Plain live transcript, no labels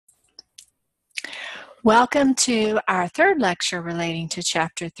Welcome to our third lecture relating to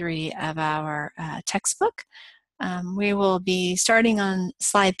Chapter 3 of our textbook. We will be starting on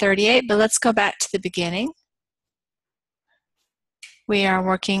slide 38, but let's go back to the beginning. We are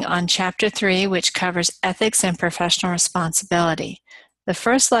working on Chapter 3, which covers ethics and professional responsibility. The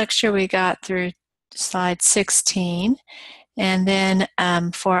first lecture we got through slide 16, and then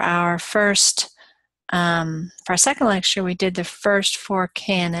for our second lecture, we did the first 4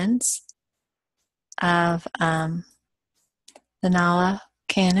 canons of the NALA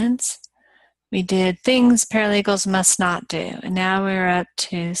canons. We did things paralegals must not do. And now we're up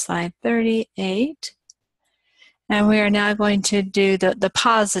to slide 38. And we are now going to do the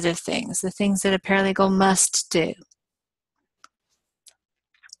positive things, the things that a paralegal must do.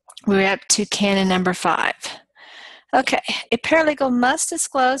 We're up to canon number 5. Okay, a paralegal must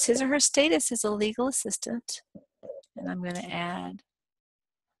disclose his or her status as a legal assistant. And I'm going to add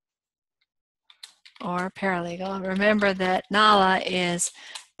or paralegal. Remember that NALA is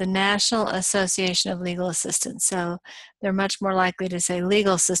the National Association of Legal Assistants, so they're much more likely to say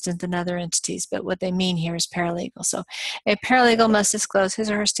legal assistant than other entities, but what they mean here is paralegal. So a paralegal must disclose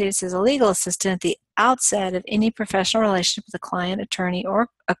his or her status as a legal assistant at the outset of any professional relationship with a client, attorney, or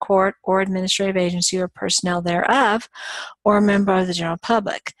a court or administrative agency or personnel thereof, or a member of the general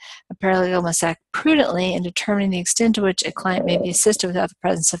public. A paralegal must act prudently in determining the extent to which a client may be assisted without the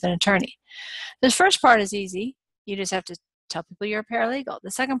presence of an attorney. This first part is easy. You just have to tell people you're a paralegal.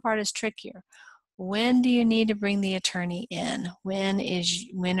 The second part is trickier. When do you need to bring the attorney in? When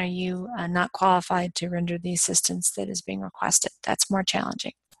are you not qualified to render the assistance that is being requested? That's more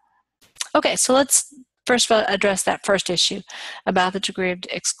challenging. Okay, so let's first of all address that first issue about the degree of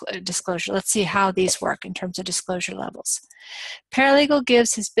disclosure. Let's see how these work in terms of disclosure levels. Paralegal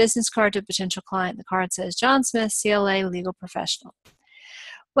gives his business card to a potential client. The card says, John Smith, CLA, legal professional.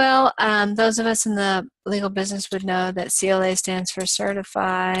 Well, those of us in the legal business would know that CLA stands for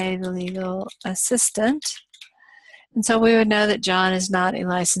Certified Legal Assistant. And so we would know that John is not a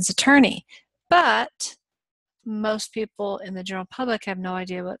licensed attorney. But most people in the general public have no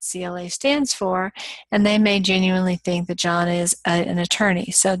idea what CLA stands for, and they may genuinely think that John is an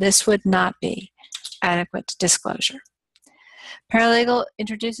attorney. So this would not be adequate disclosure. Paralegal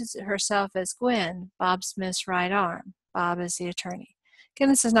introduces herself as Gwen, Bob Smith's right arm. Bob is the attorney. Again,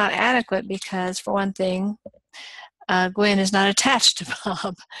 this is not adequate because, for one thing, Gwen is not attached to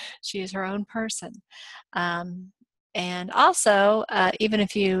Bob. She is her own person. And also, even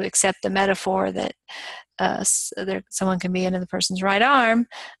if you accept the metaphor that someone can be another person's right arm,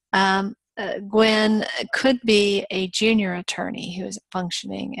 Gwen could be a junior attorney who is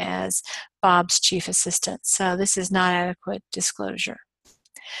functioning as Bob's chief assistant. So this is not adequate disclosure.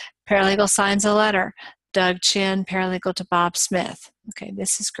 Paralegal signs a letter. Doug Chin, paralegal to Bob Smith. Okay,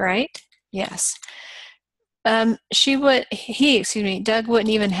 this is great. Yes. Doug wouldn't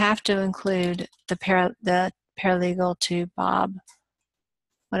even have to include the paralegal to Bob,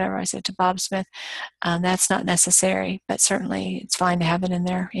 whatever I said, to Bob Smith. That's not necessary, but certainly it's fine to have it in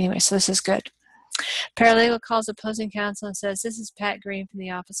there. Anyway, so this is good. Paralegal calls opposing counsel and says, this is Pat Green from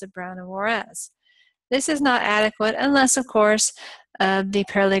the office of Brown and Juarez. This is not adequate unless, of course, the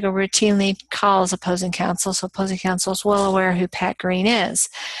paralegal routinely calls opposing counsel, so opposing counsel is well aware who Pat Green is.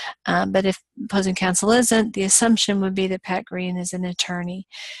 But if opposing counsel isn't, the assumption would be that Pat Green is an attorney.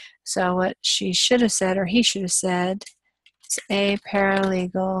 So what she should have said, or he should have said, is a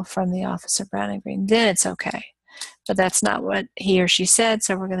paralegal from the office of Brown and Green. Then it's okay. But that's not what he or she said,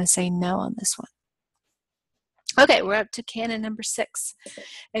 so we're going to say no on this one. Okay, we're up to canon number 6.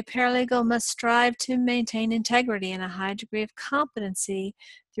 A paralegal must strive to maintain integrity and a high degree of competency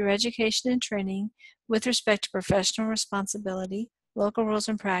through education and training with respect to professional responsibility, local rules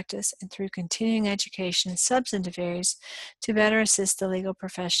and practice, and through continuing education in substantive areas to better assist the legal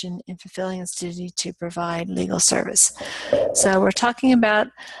profession in fulfilling its duty to provide legal service. So we're talking about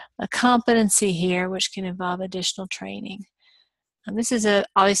a competency here, which can involve additional training. This is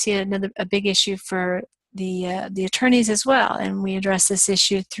obviously a big issue for the attorneys as well, and we address this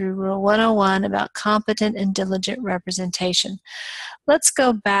issue through Rule 101 about competent and diligent representation. Let's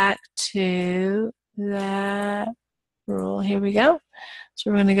go back to that rule. Here we go.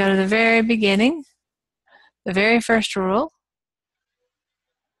 So we're going to go to the very beginning, the very first rule.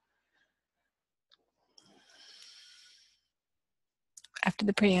 After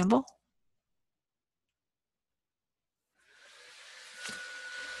the preamble.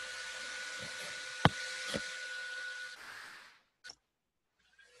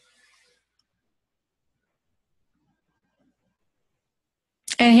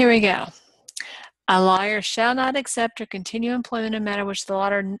 And here we go. A lawyer shall not accept or continue employment in a matter which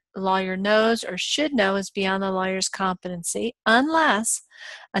the lawyer knows or should know is beyond the lawyer's competency, unless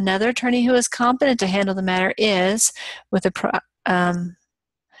another attorney who is competent to handle the matter is, with the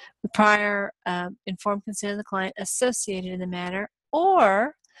prior informed consent of the client, associated in the matter,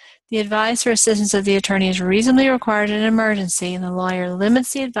 or the advice or assistance of the attorney is reasonably required in an emergency, and the lawyer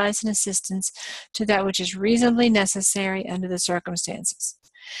limits the advice and assistance to that which is reasonably necessary under the circumstances.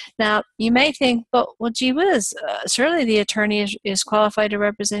 Now, you may think, well, gee whiz, surely the attorney is qualified to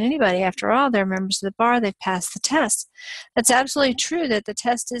represent anybody. After all, they're members of the bar. They've passed the test. That's absolutely true that the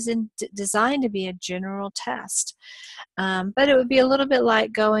test is designed to be a general test. But it would be a little bit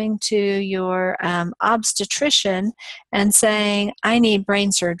like going to your obstetrician and saying, I need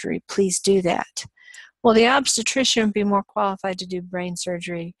brain surgery. Please do that. Well, the obstetrician would be more qualified to do brain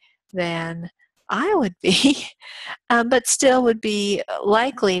surgery than I would be, but still would be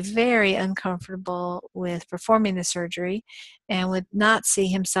likely very uncomfortable with performing the surgery and would not see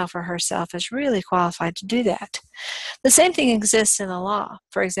himself or herself as really qualified to do that. The same thing exists in the law.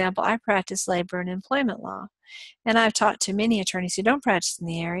 For example, I practice labor and employment law, and I've talked to many attorneys who don't practice in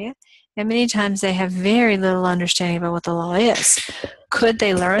the area, and many times they have very little understanding about what the law is. Could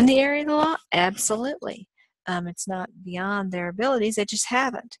they learn the area of the law? Absolutely. It's not beyond their abilities, they just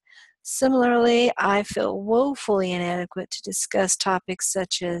haven't. Similarly, I feel woefully inadequate to discuss topics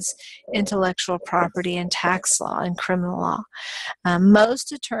such as intellectual property and tax law and criminal law.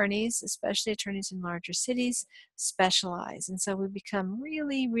 Most attorneys, especially attorneys in larger cities, specialize, and so we become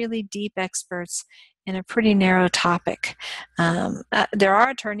really, really deep experts in a pretty narrow topic. There are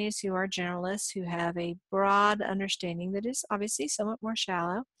attorneys who are generalists who have a broad understanding that is obviously somewhat more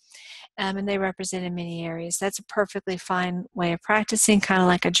shallow, and they represent in many areas. That's a perfectly fine way of practicing, kind of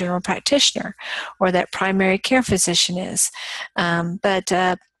like a general practitioner or that primary care physician is. But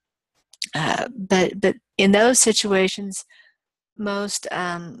in those situations, most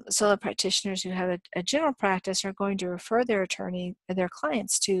solo practitioners who have a general practice are going to refer their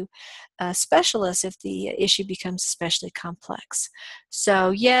clients to specialists if the issue becomes especially complex.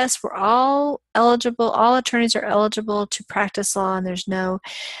 So yes, we're all eligible, all attorneys are eligible to practice law, and there's no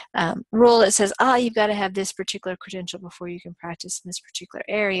rule that says, you've got to have this particular credential before you can practice in this particular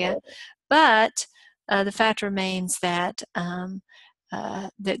area. But the fact remains that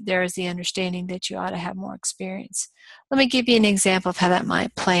that there is the understanding that you ought to have more experience. Let me give you an example of how that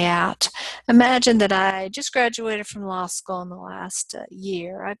might play out. Imagine that I just graduated from law school in the last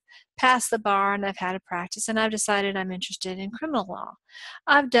year. I've passed the bar and I've had a practice, and I've decided I'm interested in criminal law.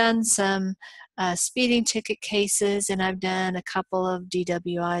 I've done some speeding ticket cases, and I've done a couple of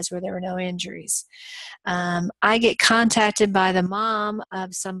DWIs where there were no injuries. I get contacted by the mom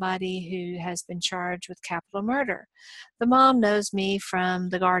of somebody who has been charged with capital murder. The mom knows me from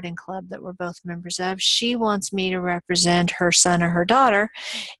the garden club that we're both members of. She wants me to represent her son or her daughter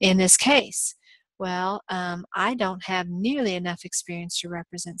in this case. Well, I don't have nearly enough experience to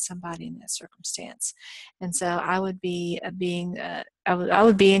represent somebody in that circumstance, and so I would be I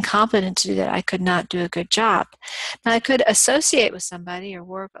would be incompetent to do that. I could not do a good job. Now, I could associate with somebody or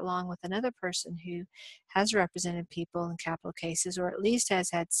work along with another person who has represented people in capital cases, or at least has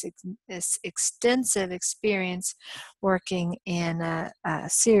had extensive experience working in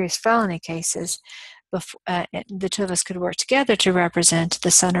serious felony cases. The two of us could work together to represent the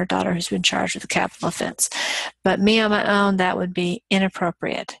son or daughter who's been charged with a capital offense. But me on my own, that would be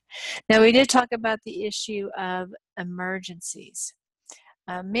inappropriate. Now, we did talk about the issue of emergencies.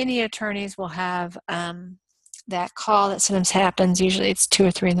 Many attorneys will have that call that sometimes happens. Usually it's 2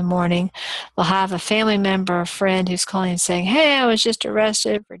 or 3 in the morning. They'll have a family member or friend who's calling and saying, hey, I was just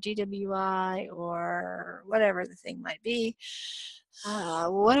arrested for DWI or whatever the thing might be.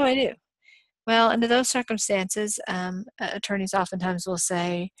 What do I do? Well, under those circumstances, attorneys oftentimes will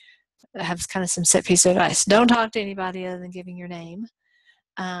say, have kind of some set piece of advice. Don't talk to anybody other than giving your name.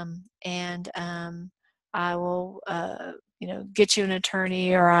 And I will, get you an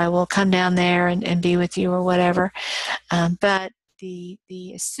attorney, or I will come down there and be with you or whatever. But the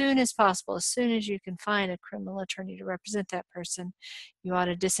as soon as possible, as soon as you can find a criminal attorney to represent that person, you ought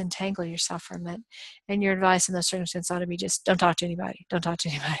to disentangle yourself from it. And your advice in those circumstances ought to be just don't talk to anybody. Don't talk to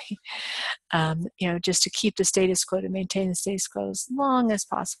anybody. Just to keep the status quo, to maintain the status quo as long as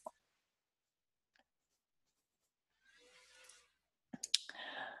possible.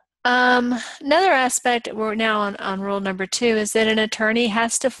 Another aspect, we're now on rule number 2, is that an attorney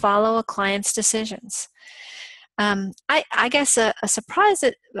has to follow a client's decisions. I guess a surprise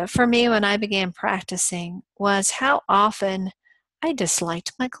for me when I began practicing was how often I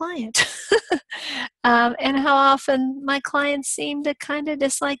disliked my client and how often my clients seemed to kind of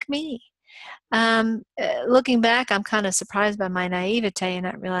dislike me. Looking back, I'm kind of surprised by my naivete and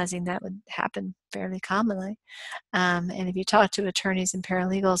not realizing that would happen fairly commonly. And if you talk to attorneys and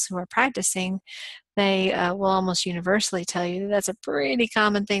paralegals who are practicing, they will almost universally tell you that that's a pretty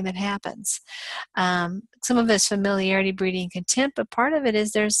common thing that happens. Some of it's familiarity breeding contempt, but part of it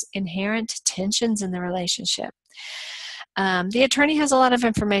is there's inherent tensions in the relationship. The attorney has a lot of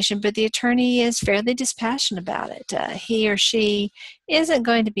information, but the attorney is fairly dispassionate about it. He or she isn't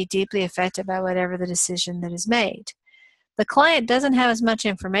going to be deeply affected by whatever the decision that is made. The client doesn't have as much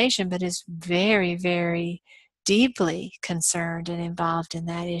information, but is very, very deeply concerned and involved in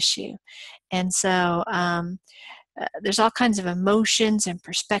that issue. And so there's all kinds of emotions and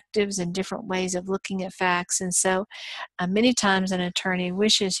perspectives and different ways of looking at facts. And so many times an attorney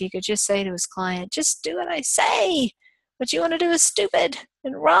wishes he could just say to his client, just do what I say. What you want to do is stupid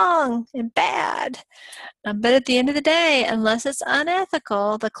and wrong and bad. But at the end of the day, unless it's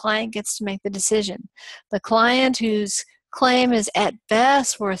unethical, the client gets to make the decision. The client whose claim is at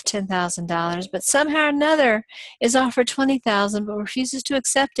best worth $10,000, but somehow or another is offered $20,000 but refuses to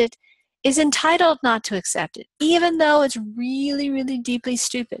accept it, is entitled not to accept it, even though it's really, really deeply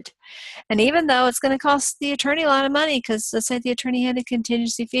stupid. And even though it's going to cost the attorney a lot of money, because let's say the attorney had a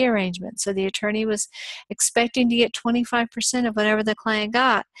contingency fee arrangement. So the attorney was expecting to get 25% of whatever the client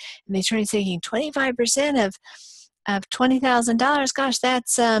got. And the attorney's thinking 25% of $20,000, gosh,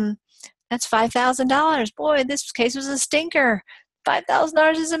 that's $5,000. Boy, this case was a stinker.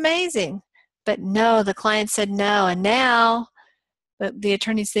 $5,000 is amazing. But no, the client said no. And now the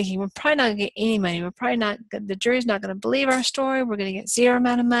attorney's thinking, we're probably not going to get any money. The jury's not going to believe our story. We're going to get zero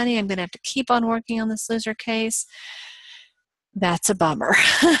amount of money. I'm going to have to keep on working on this loser case. That's a bummer.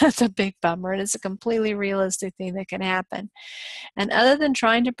 That's a big bummer. And it's a completely realistic thing that can happen. And other than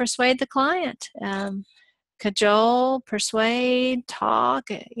trying to persuade the client, cajole, persuade, talk,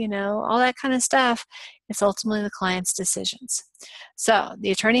 all that kind of stuff, it's ultimately the client's decisions. So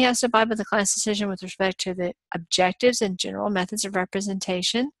the attorney has to abide by the client's decision with respect to the objectives and general methods of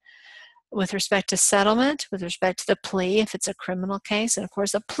representation, with respect to settlement, with respect to the plea if it's a criminal case. And of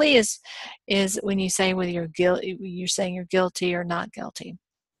course, a plea is when you say whether you're saying you're guilty or not guilty.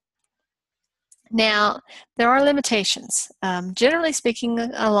 Now, there are limitations. Generally speaking,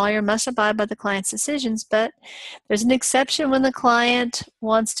 a lawyer must abide by the client's decisions, but there's an exception when the client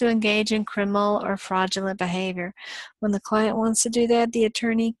wants to engage in criminal or fraudulent behavior. When the client wants to do that, the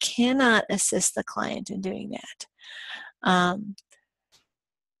attorney cannot assist the client in doing that.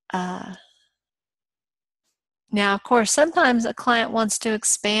 Now, of course, sometimes a client wants to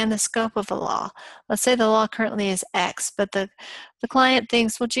expand the scope of a law. Let's say the law currently is X, but the client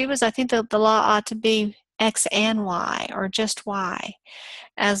thinks, well, gee whiz, I think the law ought to be X and Y, or just Y.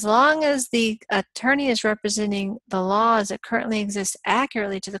 As long as the attorney is representing the law as it currently exists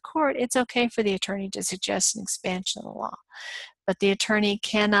accurately to the court, it's okay for the attorney to suggest an expansion of the law. But the attorney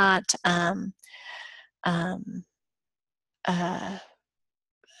cannot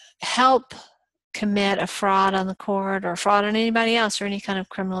help commit a fraud on the court or fraud on anybody else or any kind of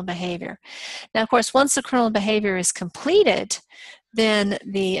criminal behavior. Now, of course, once the criminal behavior is completed, then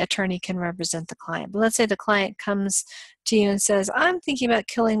the attorney can represent the client. But let's say the client comes to you and says, I'm thinking about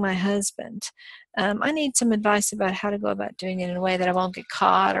killing my husband. I need some advice about how to go about doing it in a way that I won't get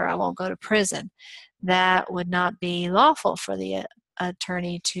caught or I won't go to prison. That would not be lawful for the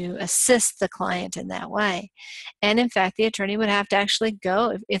attorney to assist the client in that way. And in fact, the attorney would have to actually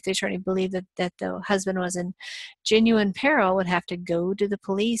go, if the attorney believed that the husband was in genuine peril, would have to go to the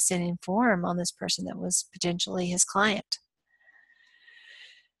police and inform on this person that was potentially his client.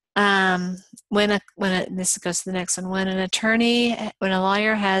 This goes to the next one. When a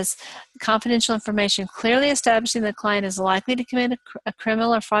lawyer has confidential information clearly establishing the client is likely to commit a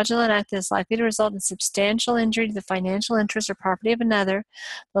criminal or fraudulent act that is likely to result in substantial injury to the financial interest or property of another,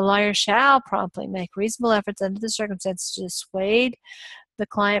 the lawyer shall promptly make reasonable efforts under the circumstances to dissuade the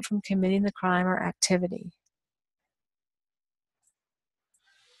client from committing the crime or activity.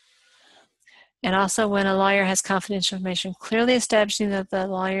 And also when a lawyer has confidential information clearly establishing that the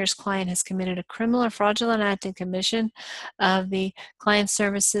lawyer's client has committed a criminal or fraudulent act in commission of the client's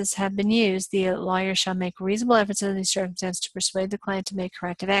services have been used, the lawyer shall make reasonable efforts under these circumstances to persuade the client to make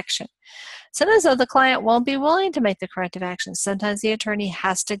corrective action. Sometimes, though, the client won't be willing to make the corrective action. Sometimes the attorney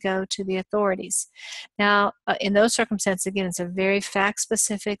has to go to the authorities. Now, in those circumstances, again, it's a very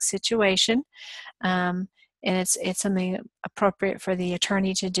fact-specific situation. And it's something appropriate for the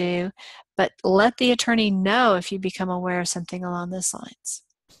attorney to do, but let the attorney know if you become aware of something along those lines.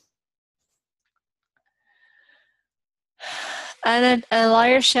 And a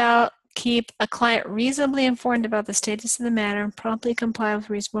lawyer shall Keep a client reasonably informed about the status of the matter and promptly comply with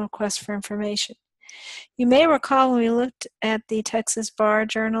reasonable requests for information. You may recall when we looked at the Texas Bar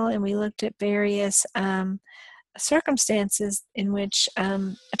Journal and we looked at various circumstances in which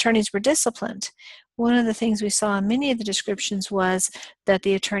attorneys were disciplined. One of the things we saw in many of the descriptions was that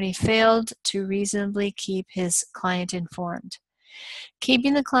the attorney failed to reasonably keep his client informed.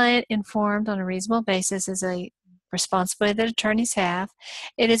 Keeping the client informed on a reasonable basis is a responsibility that attorneys have.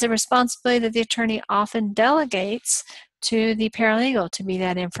 It is a responsibility that the attorney often delegates to the paralegal to be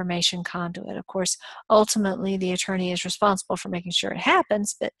that information conduit. Of course, ultimately the attorney is responsible for making sure it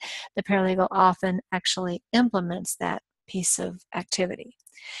happens, but the paralegal often actually implements that piece of activity.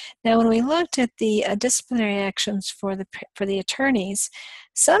 Now, when we looked at the disciplinary actions for the attorneys,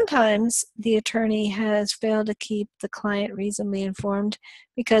 sometimes the attorney has failed to keep the client reasonably informed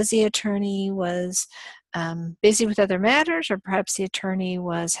because the attorney was busy with other matters, or perhaps the attorney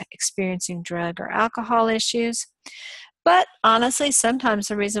was experiencing drug or alcohol issues. But honestly, sometimes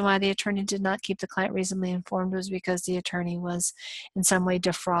the reason why the attorney did not keep the client reasonably informed was because the attorney was in some way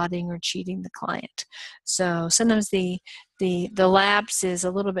defrauding or cheating the client. So sometimes the lapse is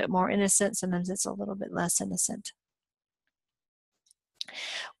a little bit more innocent, sometimes it's a little bit less innocent.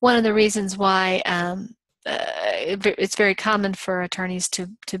 One of the reasons why it's very common for attorneys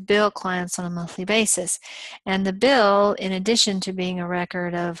to bill clients on a monthly basis. And the bill, in addition to being a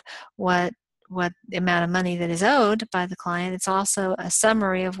record of what the amount of money that is owed by the client, it's also a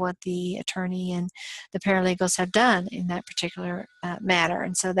summary of what the attorney and the paralegals have done in that particular matter.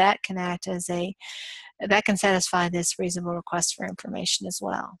 And so that can act as that can satisfy this reasonable request for information as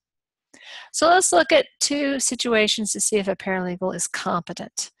well. So let's look at two situations to see if a paralegal is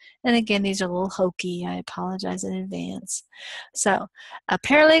competent. And again, these are a little hokey. I apologize in advance. So a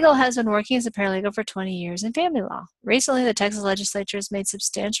paralegal has been working as a paralegal for 20 years in family law. Recently, the Texas legislature has made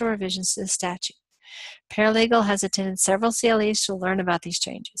substantial revisions to the statute. Paralegal has attended several CLEs to learn about these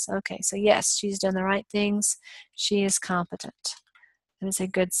changes. Okay, so yes, she's done the right things. She is competent. That is a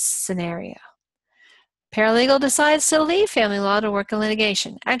good scenario. Paralegal decides to leave family law to work in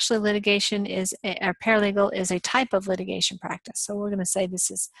litigation. Actually, paralegal is a type of litigation practice. So we're going to say this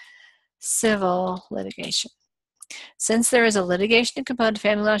is civil litigation. Since there is a litigation component to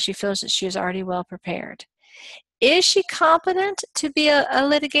family law, she feels that she is already well prepared. Is she competent to be a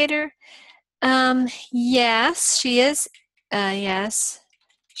litigator? Yes, she is. Yes,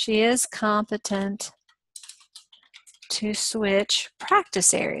 she is competent to switch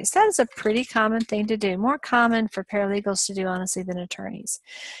practice areas. That is a pretty common thing to do, more common for paralegals to do, honestly, than attorneys.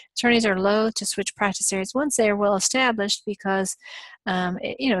 Attorneys are loath to switch practice areas once they are well established because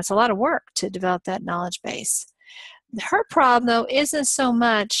it's a lot of work to develop that knowledge base. Her problem, though, isn't so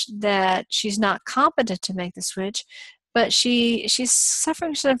much that she's not competent to make the switch, but she's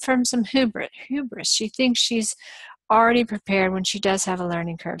suffering from some hubris. She thinks she's already prepared when she does have a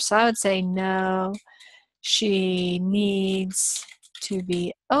learning curve. So I would say no. She needs to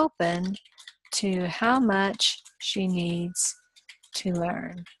be open to how much she needs to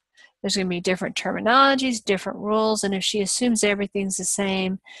learn. There's going to be different terminologies, different rules, and if she assumes everything's the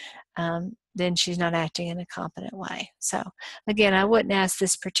same, then she's not acting in a competent way. So again, I wouldn't ask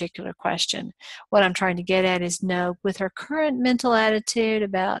this particular question. What I'm trying to get at is no, with her current mental attitude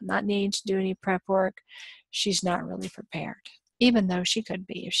about not needing to do any prep work, she's not really prepared, even though she could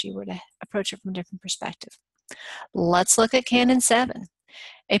be if she were to approach it from a different perspective. Let's look at Canon 7.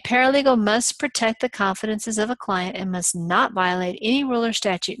 A paralegal must protect the confidences of a client and must not violate any rule or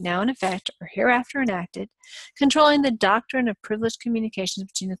statute now in effect or hereafter enacted, controlling the doctrine of privileged communications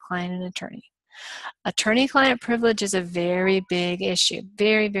between the client and attorney. Attorney-client privilege is a very big issue,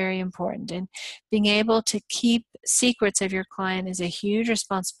 very, very important, and being able to keep secrets of your client is a huge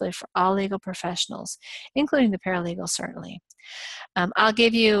responsibility for all legal professionals, including the paralegal, certainly. I'll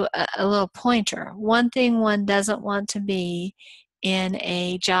give you a little pointer. One thing one doesn't want to be in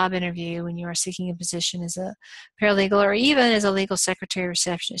a job interview when you are seeking a position as a paralegal or even as a legal secretary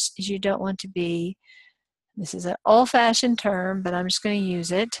receptionist is you don't want to be, this is an old-fashioned term, but I'm just going to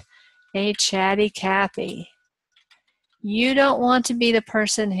use it, a chatty Cathy. You don't want to be the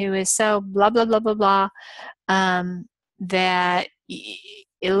person who is so blah, blah, blah, blah, blah, that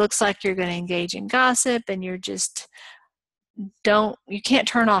it looks like you're going to engage in gossip and you're just you can't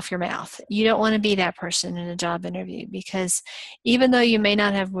turn off your mouth. You don't want to be that person in a job interview because even though you may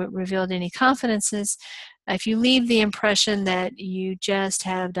not have revealed any confidences, if you leave the impression that you just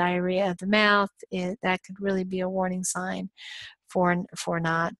have diarrhea of the mouth, that could really be a warning sign for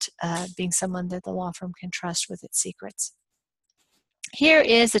not being someone that the law firm can trust with its secrets. Here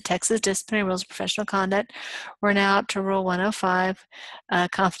is the Texas Disciplinary Rules of Professional Conduct. We're now up to Rule 105,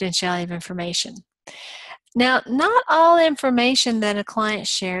 confidentiality of information. Now, not all information that a client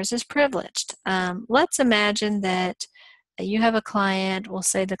shares is privileged. Let's imagine that you have a client, we'll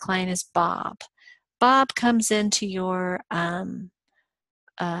say the client is Bob. Bob comes into your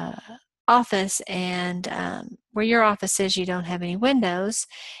office, and where your office is, you don't have any windows,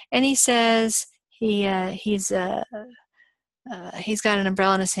 and he says he's got an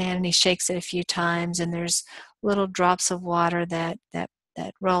umbrella in his hand, and he shakes it a few times, and there's little drops of water that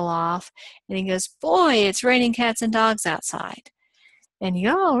roll off, and he goes, "Boy, it's raining cats and dogs outside." And you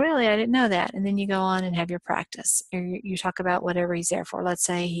go, "Oh, really? I didn't know that." And then you go on and have your practice. Or you talk about whatever he's there for. Let's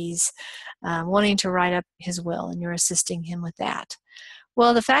say he's wanting to write up his will, and you're assisting him with that.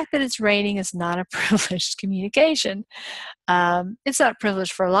 Well, the fact that it's raining is not a privileged communication. It's not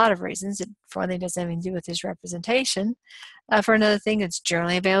privileged for a lot of reasons. For one thing, it doesn't have anything to do with his representation. For another thing, it's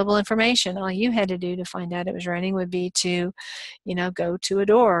generally available information. All you had to do to find out it was raining would be to, go to a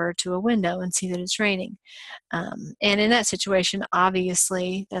door or to a window and see that it's raining. And in that situation,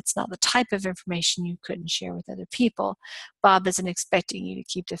 obviously, that's not the type of information you couldn't share with other people. Bob isn't expecting you to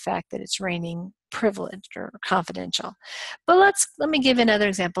keep the fact that it's raining privileged or confidential. But let me give another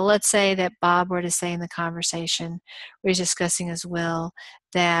example. Let's say that Bob were to say in the conversation where he's discussing his will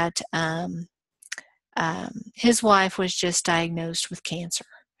that his wife was just diagnosed with cancer.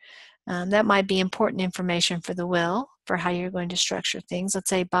 That might be important information for the will, for how you're going to structure things. Let's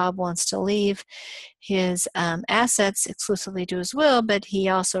say Bob wants to leave his assets exclusively to his will, but he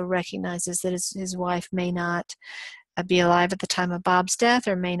also recognizes that his wife may not be alive at the time of Bob's death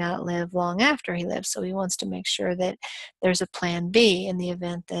or may not live long after he lives. So he wants to make sure that there's a plan B in the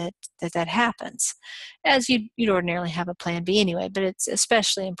event that happens. As you'd ordinarily have a plan B anyway, but it's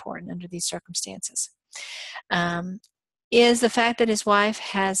especially important under these circumstances. Is the fact that his wife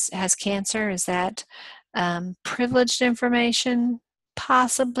has cancer, is that privileged information?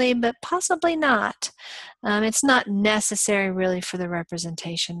 Possibly, but possibly not. It's not necessary really for the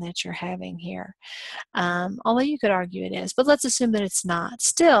representation that you're having here. Although you could argue it is, but let's assume that it's not.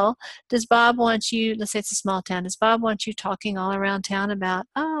 Still, does Bob want you, let's say it's a small town, does Bob want you talking all around town about,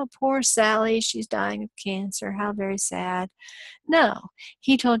 "Oh, poor Sally, she's dying of cancer, how very sad"? No,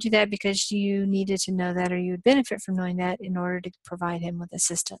 he told you that because you needed to know that, or you would benefit from knowing that in order to provide him with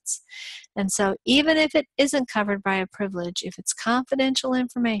assistance. And so even if it isn't covered by a privilege, if it's confidential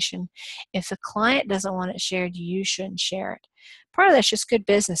information, if the client doesn't want it shared, you shouldn't share it. Part of that's just good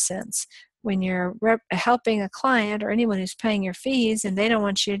business sense. When you're helping a client or anyone who's paying your fees and they don't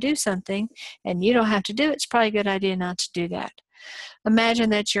want you to do something and you don't have to do it, it's probably a good idea not to do that. Imagine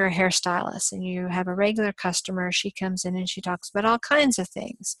that you're a hairstylist and you have a regular customer. She comes in and she talks about all kinds of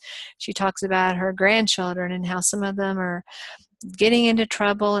things. She talks about her grandchildren and how some of them are getting into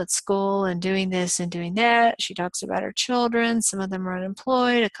trouble at school and doing this and doing that. She talks about her children. Some of them are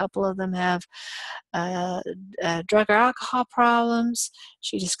unemployed. A couple of them have drug or alcohol problems.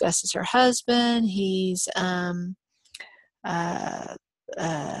 She discusses her husband. He's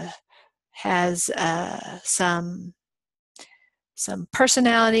has some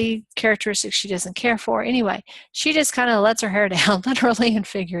personality characteristics she doesn't care for. Anyway, she just kind of lets her hair down, literally and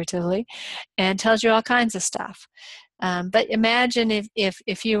figuratively, and tells you all kinds of stuff. But imagine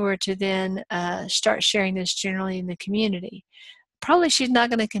if you were to then start sharing this generally in the community. Probably she's not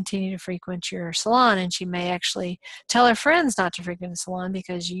going to continue to frequent your salon, and she may actually tell her friends not to frequent the salon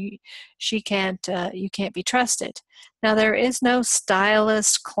because you can't be trusted. Now, there is no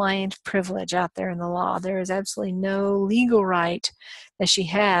stylist client privilege out there in the law. There is absolutely no legal right that she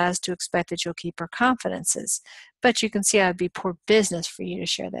has to expect that you'll keep her confidences. But you can see how it'd be poor business for you to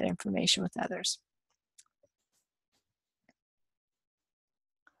share that information with others.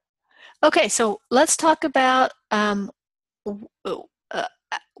 Okay, so let's talk about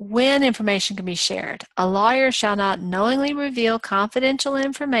when information can be shared. A lawyer shall not knowingly reveal confidential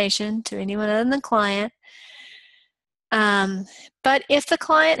information to anyone other than the client. But if the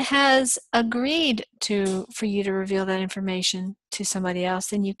client has agreed for you to reveal that information to somebody else,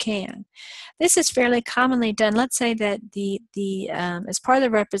 then you can. This is fairly commonly done. Let's say that as part of the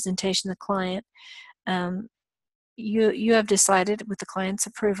representation of the client, you have decided with the client's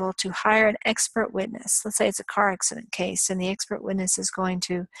approval to hire an expert witness. Let's say it's a car accident case, and the expert witness is going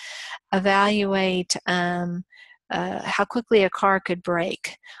to evaluate how quickly a car could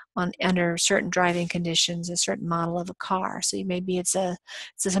brake under certain driving conditions, a certain model of a car. So maybe it's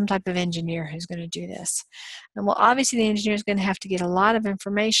some type of engineer who's going to do this. And well, obviously the engineer is going to have to get a lot of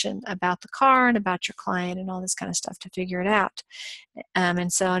information about the car and about your client and all this kind of stuff to figure it out.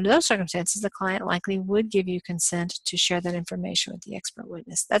 And so under those circumstances, the client likely would give you consent to share that information with the expert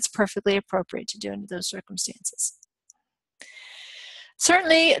witness. That's perfectly appropriate to do under those circumstances.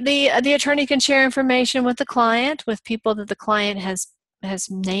 Certainly, the attorney can share information with the client, with people that the client has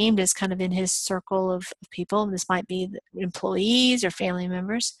named as kind of in his circle of people. This might be employees or family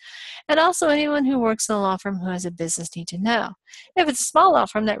members, and also anyone who works in a law firm who has a business need to know. If it's a small law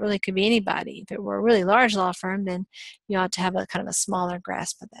firm, that really could be anybody. If it were a really large law firm, then you ought to have a kind of a smaller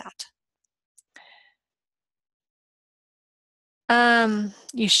grasp of that. An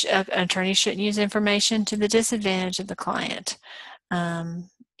attorney shouldn't use information to the disadvantage of the client.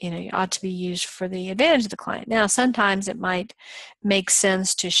 It ought to be used for the advantage of the client. Now, sometimes it might make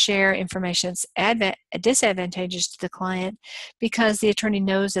sense to share information that's disadvantageous to the client because the attorney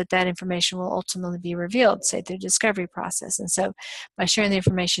knows that that information will ultimately be revealed, say through the discovery process. And so by sharing the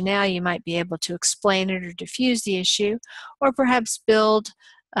information now, you might be able to explain it or diffuse the issue, or perhaps build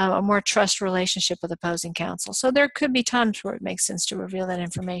a more trust relationship with opposing counsel. So there could be times where it makes sense to reveal that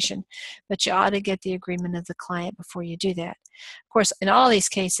information, but you ought to get the agreement of the client before you do that. Of course, in all these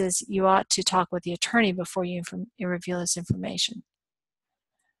cases, you ought to talk with the attorney before you reveal this information.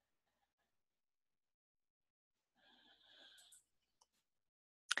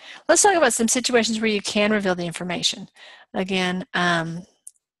 Let's talk about some situations where you can reveal the information. Again, when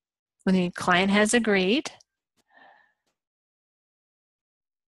the client has agreed,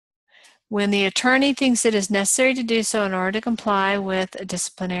 when the attorney thinks it is necessary to do so in order to comply with a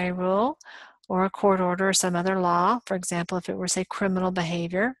disciplinary rule or a court order or some other law, for example, if it were, say, criminal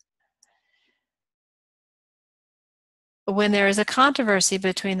behavior. When there is a controversy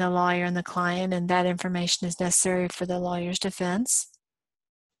between the lawyer and the client and that information is necessary for the lawyer's defense.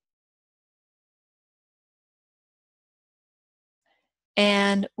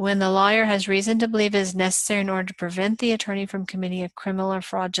 And when the lawyer has reason to believe it is necessary in order to prevent the attorney from committing a criminal or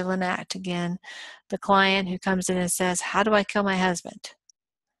fraudulent act. Again, the client who comes in and says, "How do I kill my husband?"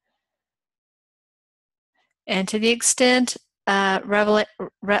 And to the extent revelation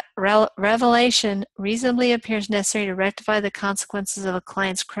reasonably appears necessary to rectify the consequences of a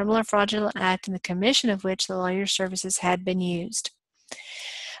client's criminal or fraudulent act in the commission of which the lawyer's services had been used.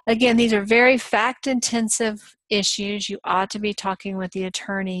 Again, these are very fact-intensive issues. You ought to be talking with the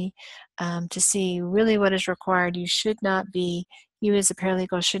attorney to see really what is required. You as a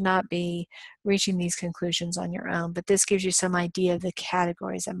paralegal should not be reaching these conclusions on your own, but this gives you some idea of the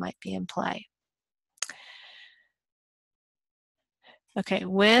categories that might be in play. Okay,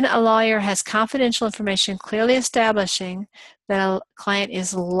 when a lawyer has confidential information clearly establishing that a client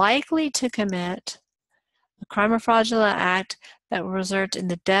is likely to commit a crime or fraudulent act that will result in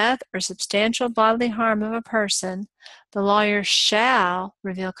the death or substantial bodily harm of a person, the lawyer shall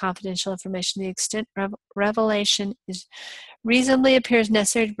reveal confidential information to the extent revelation reasonably appears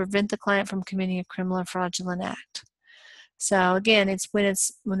necessary to prevent the client from committing a criminal or fraudulent act. So again, it's when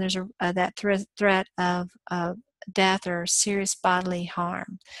there's that threat of death or serious bodily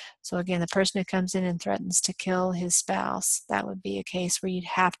harm. So again, the person who comes in and threatens to kill his spouse, that would be a case where you'd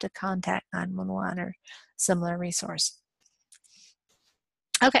have to contact 911 or similar resource.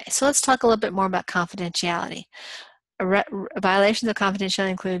 Okay, so let's talk a little bit more about confidentiality. Violations of confidentiality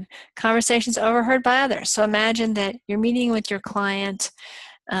include conversations overheard by others. So imagine that you're meeting with your client,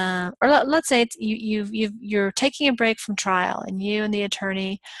 or let's say you're taking a break from trial, and you and the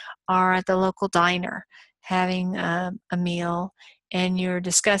attorney are at the local diner having a meal, and you're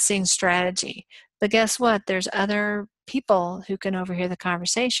discussing strategy. But guess what? There's other people who can overhear the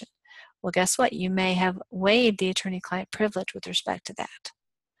conversation. Well, guess what? You may have waived the attorney-client privilege with respect to that.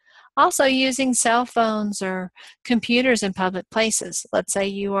 Also, using cell phones or computers in public places. Let's say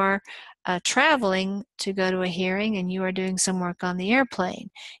you are traveling to go to a hearing and you are doing some work on the airplane.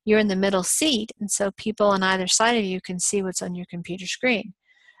 You're in the middle seat, and so people on either side of you can see what's on your computer screen.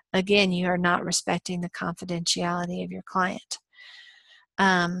 Again, you are not respecting the confidentiality of your client.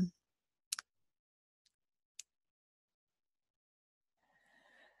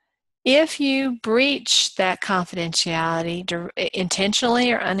 If you breach that confidentiality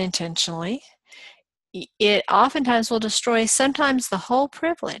intentionally or unintentionally, it oftentimes will destroy sometimes the whole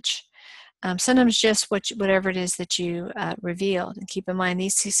privilege. sometimes just whatever it is that you revealed. And keep in mind,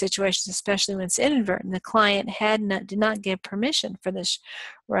 these two situations, especially when it's inadvertent, the client did not give permission for this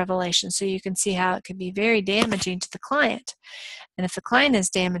revelation. So you can see how it could be very damaging to the client. And if the client is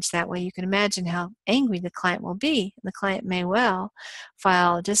damaged that way, you can imagine how angry the client will be. The client may well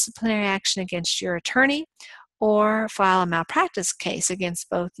file a disciplinary action against your attorney or file a malpractice case against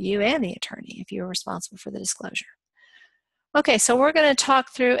both you and the attorney if you're responsible for the disclosure. Okay, so we're going to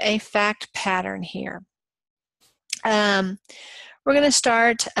talk through a fact pattern here. We're going to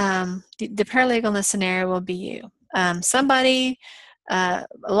start, the paralegal in this scenario will be you. Somebody, a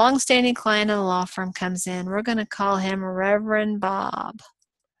long-standing client of the law firm comes in. We're going to call him Reverend Bob.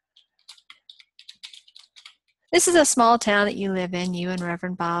 This is a small town that you live in. You and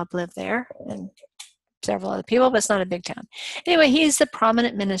Reverend Bob live there, and several other people, but it's not a big town. Anyway, he's the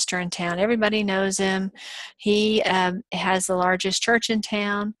prominent minister in town. Everybody knows him. He has the largest church in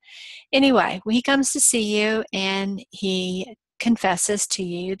town. Anyway, he comes to see you, and he confesses to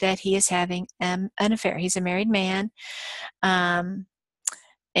you that he is having an affair. He's a married man, and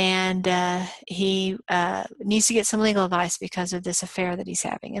he needs to get some legal advice because of this affair that he's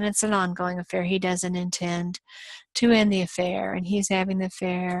having. And it's an ongoing affair. He doesn't intend to end the affair, and he's having the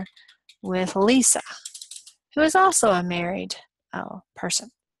affair with Lisa, who is also a married person.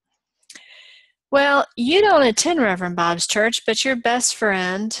 Well, you don't attend Reverend Bob's church, but your best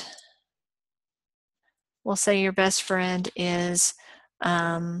friend, we'll say your best friend is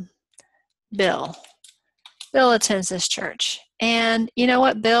Bill. Bill attends this church. And you know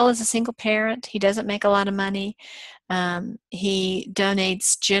what? Bill is a single parent. He doesn't make a lot of money. He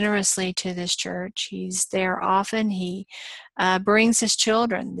donates generously to this church. He's there often. He brings his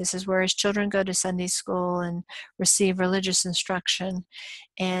children. This is where his children go to Sunday school and receive religious instruction.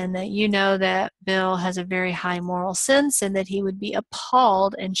 And you know that Bill has a very high moral sense and that he would be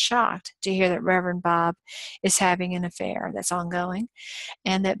appalled and shocked to hear that Reverend Bob is having an affair that's ongoing,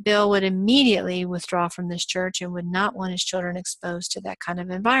 and that Bill would immediately withdraw from this church and would not want his children exposed to that kind of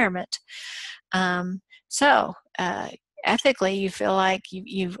environment. So ethically, you feel like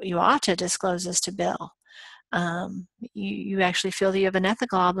you ought to disclose this to Bill. You actually feel that you have an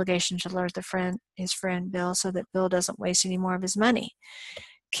ethical obligation to alert his friend Bill so that Bill doesn't waste any more of his money.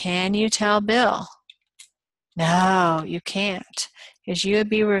 Can you tell Bill? No, you can't, because you would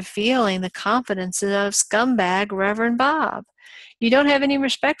be revealing the confidence of scumbag Reverend Bob. You don't have any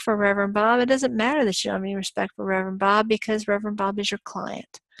respect for Reverend Bob. It doesn't matter that you don't have any respect for Reverend Bob, because Reverend Bob is your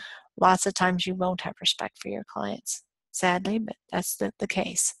client. Lots of times you won't have respect for your clients, sadly, but that's the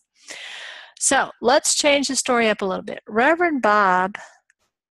case. So let's change the story up a little bit. Reverend Bob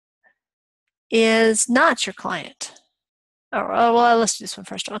is not your client. Oh, well, let's do this one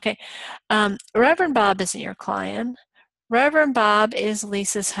first. Okay. Reverend Bob isn't your client. Reverend Bob is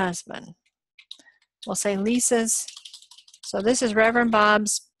Lisa's husband. We'll say Lisa's. So this is Reverend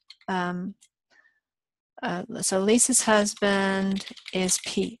Bob's. So Lisa's husband is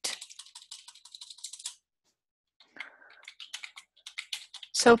Pete.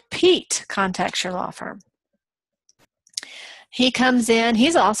 So Pete contacts your law firm. He comes in,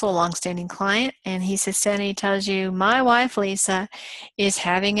 he's also a long-standing client, and he sits down and he tells you, my wife Lisa is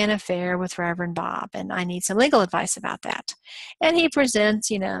having an affair with Reverend Bob, and I need some legal advice about that. And he presents,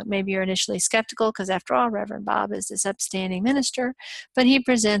 maybe you're initially skeptical, because after all, Reverend Bob is this upstanding minister, but he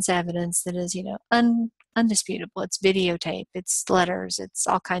presents evidence that is, undisputable. It's videotape, it's letters, it's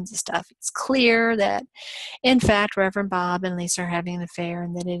all kinds of stuff. It's clear that, in fact, Reverend Bob and Lisa are having an affair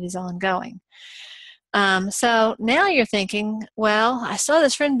and that it is ongoing. So now you're thinking, well, I saw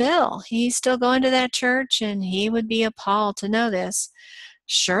this friend Bill. He's still going to that church, and he would be appalled to know this.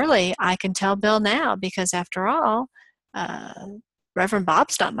 Surely I can tell Bill now, because after all, Reverend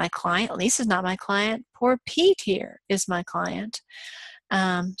Bob's not my client. Lisa's not my client. Poor Pete here is my client.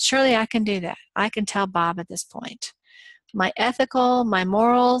 Surely I can do that. I can tell Bob at this point. My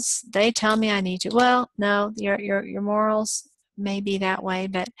morals, they tell me I need to. Well, no, your morals may be that way,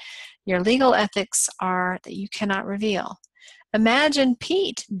 but your legal ethics are that you cannot reveal. Imagine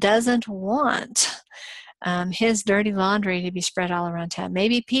Pete doesn't want his dirty laundry to be spread all around town.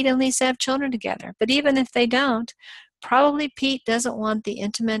 Maybe Pete and Lisa have children together, but even if they don't, probably Pete doesn't want the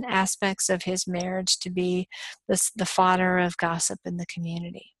intimate aspects of his marriage to be the fodder of gossip in the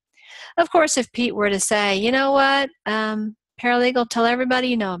community. Of course, if Pete were to say, you know what, paralegal, tell everybody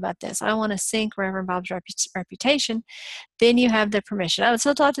you know about this. I want to sink Reverend Bob's reputation. Then you have the permission. I would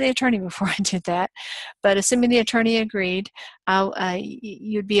still talk to the attorney before I did that, but assuming the attorney agreed,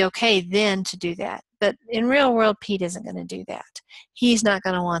 you'd be okay then to do that. But in real world, Pete isn't going to do that. He's not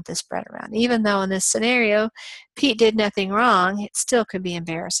going to want this spread around. Even though in this scenario, Pete did nothing wrong, it still could be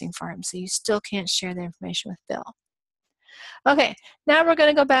embarrassing for him. So you still can't share the information with Bill. Okay, now we're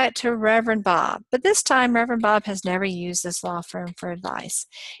going to go back to Reverend Bob. But this time, Reverend Bob has never used this law firm for advice.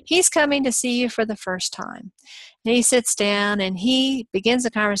 He's coming to see you for the first time. And he sits down and he begins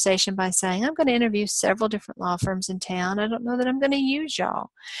the conversation by saying, I'm going to interview several different law firms in town. I don't know that I'm going to use y'all,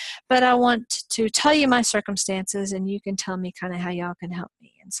 but I want to tell you my circumstances and you can tell me kind of how y'all can help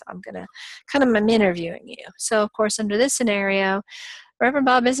me. And so I'm interviewing you. So of course, under this scenario, Reverend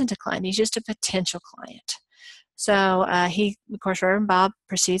Bob isn't a client. He's just a potential client. So of course, Reverend Bob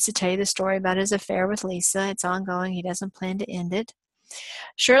proceeds to tell you the story about his affair with Lisa. It's ongoing. He doesn't plan to end it.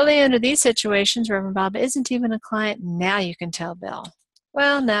 Surely under these situations, Reverend Bob isn't even a client. Now you can tell Bill.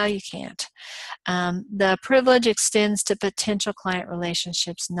 Well, no, you can't. The privilege extends to potential client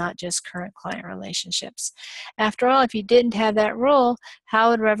relationships, not just current client relationships. After all, if you didn't have that rule, how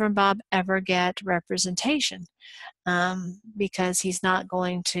would Reverend Bob ever get representation? Because he's not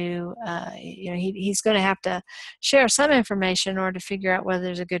going to, he's going to have to share some information in order to figure out whether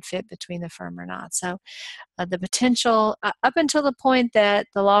there's a good fit between the firm or not. So the potential, up until the point that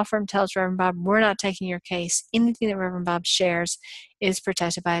the law firm tells Reverend Bob, we're not taking your case, anything that Reverend Bob shares is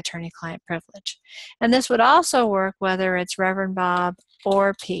protected by attorney-client privilege. And this would also work whether it's Reverend Bob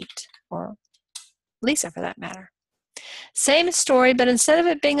or Pete or Lisa for that matter. Same story, but instead of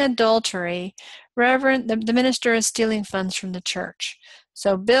it being adultery, the minister is stealing funds from the church.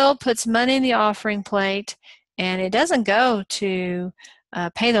 So Bill puts money in the offering plate, and it doesn't go to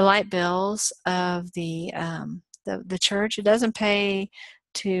pay the light bills of the church. It doesn't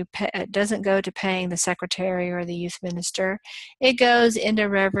it doesn't go to paying the secretary or the youth minister. It goes into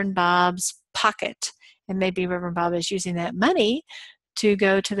Reverend Bob's pocket, and maybe Reverend Bob is using that money to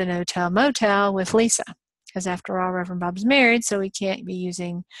go to the no-tell motel with Lisa. Because after all, Reverend Bob's married, so he can't be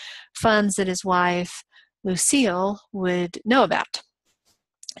using funds that his wife, Lucille, would know about.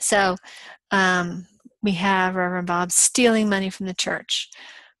 So we have Reverend Bob stealing money from the church.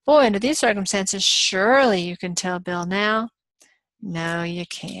 Boy, under these circumstances, surely you can tell Bill now. No, you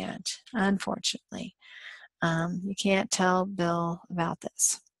can't, unfortunately. You can't tell Bill about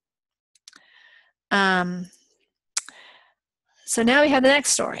this. So now we have the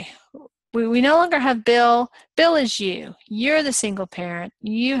next story. We no longer have Bill. Bill is you. You're the single parent.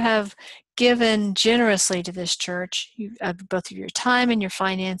 You have given generously to this church, both of your time and your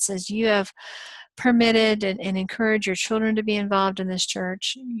finances. You have permitted and encouraged your children to be involved in this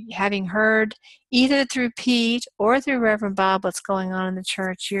church. Having heard either through Pete or through Reverend Bob what's going on in the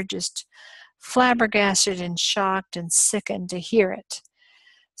church, you're just flabbergasted and shocked and sickened to hear it.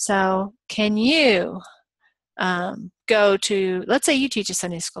 So can you go to, let's say you teach a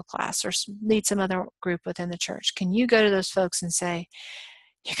Sunday school class or lead some other group within the church. Can you go to those folks and say,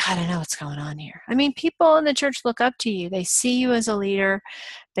 you got to know what's going on here? I mean, people in the church look up to you. They see you as a leader.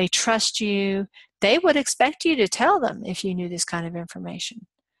 They trust you. They would expect you to tell them if you knew this kind of information.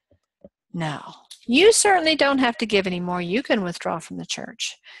 No. You certainly don't have to give anymore. You can withdraw from the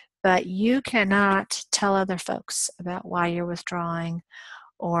church, but you cannot tell other folks about why you're withdrawing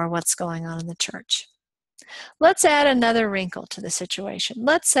or what's going on in the church. Let's add another wrinkle to the situation.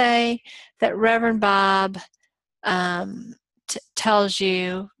 Let's say that Reverend Bob tells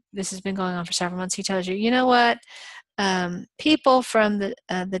you, this has been going on for several months, he tells you, you know what, people from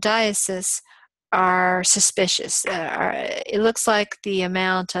the diocese are suspicious. It looks like the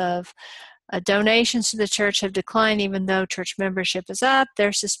amount of donations to the church have declined even though church membership is up.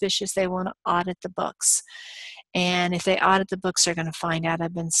 They're suspicious. They want to audit the books. And if they audit the books, they're going to find out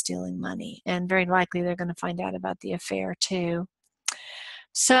I've been stealing money. And very likely they're going to find out about the affair too.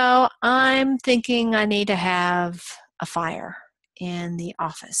 So I'm thinking I need to have a fire in the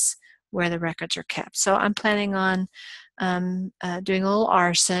office where the records are kept. So I'm planning on doing a little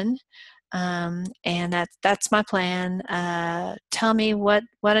arson. And that's my plan. Tell me what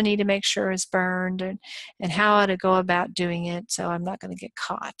I need to make sure is burned and how to go about doing it so I'm not going to get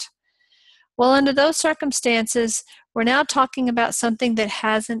caught. Well, under those circumstances, we're now talking about something that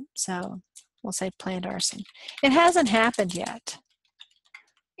hasn't, so we'll say planned arson. It hasn't happened yet.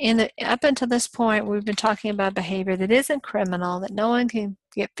 Up until this point, we've been talking about behavior that isn't criminal, that no one can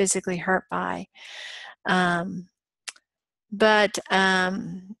get physically hurt by. But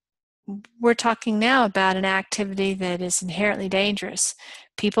we're talking now about an activity that is inherently dangerous.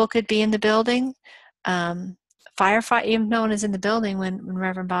 People could be in the building. Firefight, even no one is in the building when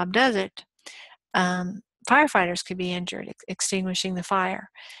Reverend Bob does it. Firefighters could be injured extinguishing the fire.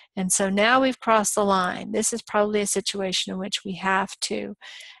 And so now we've crossed the line. This is probably a situation in which we have to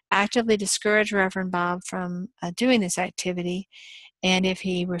actively discourage Reverend Bob from doing this activity, and if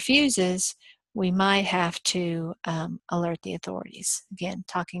he refuses, we might have to alert the authorities. Again,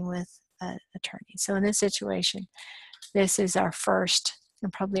 talking with an attorney. So in this situation, this is our first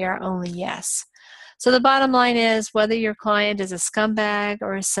and probably our only yes. So the bottom line is, whether your client is a scumbag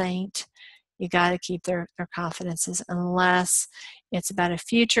or a saint, you got to keep their confidences unless it's about a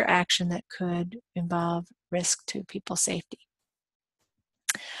future action that could involve risk to people's safety.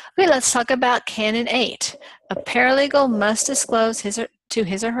 Okay, let's talk about Canon 8. A paralegal must disclose to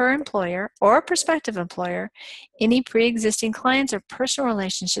his or her employer or prospective employer any pre-existing clients or personal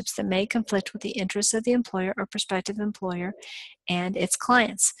relationships that may conflict with the interests of the employer or prospective employer and its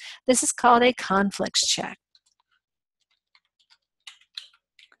clients. This is called a conflicts check.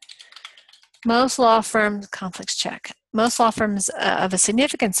 Most law firms, conflicts check. Most law firms of a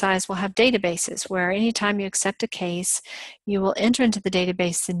significant size will have databases where anytime you accept a case, you will enter into the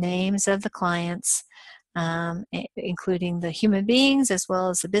database the names of the clients, including the human beings as well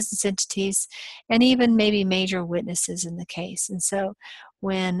as the business entities, and even maybe major witnesses in the case. And so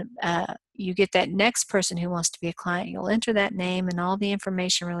when you get that next person who wants to be a client, you'll enter that name and all the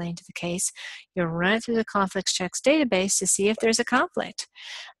information relating to the case. You'll run it through the conflicts checks database to see if there's a conflict.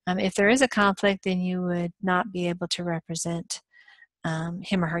 If there is a conflict, then you would not be able to represent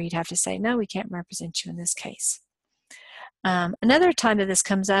him or her. You'd have to say, no, we can't represent you in this case. Another time that this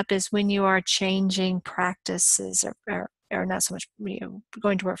comes up is when you are changing practices or not so much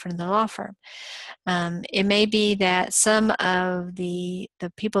going to work for another law firm. It may be that some of the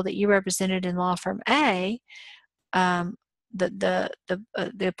people that you represented in law firm A, the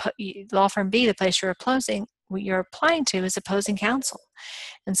law firm B, the place you're applying to, is opposing counsel.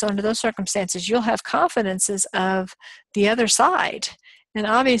 And so under those circumstances, you'll have confidences of the other side. And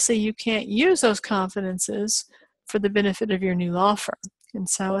obviously you can't use those confidences for the benefit of your new law firm. And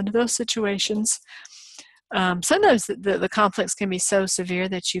so under those situations, sometimes the conflicts can be so severe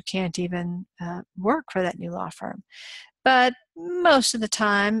that you can't even work for that new law firm. But most of the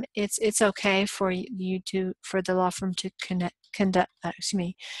time, it's okay for the law firm to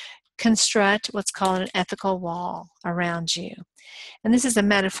construct what's called an ethical wall around you. And this is a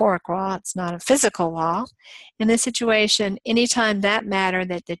metaphoric wall, it's not a physical wall. In this situation, anytime that matter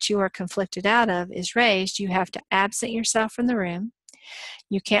that you are conflicted out of is raised, you have to absent yourself from the room.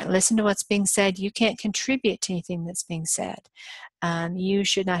 You can't listen to what's being said. You can't contribute to anything that's being said. You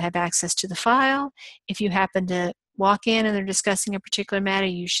should not have access to the file. If you happen to walk in and they're discussing a particular matter,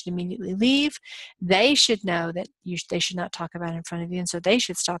 you should immediately leave. They should know that they should not talk about it in front of you, and so they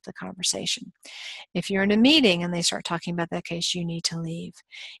should stop the conversation. If you're in a meeting and they start talking about that case, you need to leave.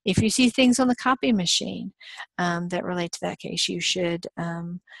 If you see things on the copy machine that relate to that case, you should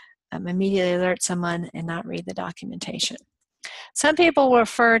immediately alert someone and not read the documentation. Some people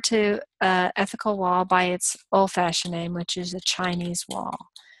refer to ethical wall by its old-fashioned name, which is the Chinese wall.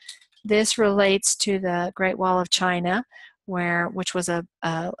 This relates to the Great Wall of China, which was a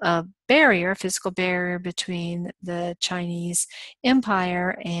barrier, a physical barrier between the Chinese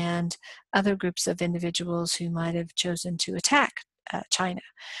Empire and other groups of individuals who might have chosen to attack China.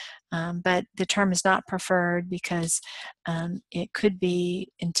 But the term is not preferred because it could be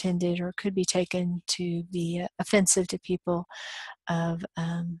intended or could be taken to be offensive to people of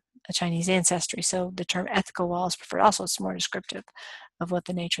a Chinese ancestry. So the term ethical wall is preferred. Also, it's more descriptive of what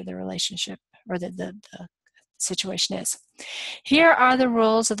the nature of the relationship or the situation is. Here are the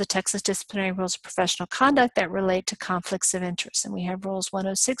rules of the Texas Disciplinary Rules of Professional Conduct that relate to conflicts of interest. And we have rules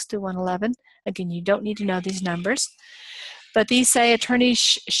 106 through 111. Again, you don't need to know these numbers. But these say attorneys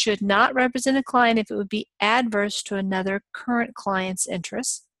should not represent a client if it would be adverse to another current client's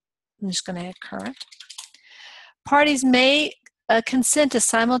interests. I'm just going to add current. Parties may consent to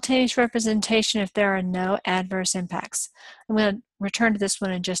simultaneous representation if there are no adverse impacts. I'm going to return to this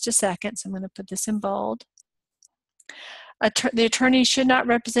one in just a second, so I'm going to put this in bold. The attorney should not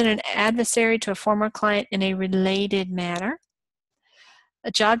represent an adversary to a former client in a related manner.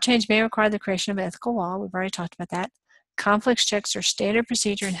 A job change may require the creation of an ethical wall. We've already talked about that. Conflicts checks are standard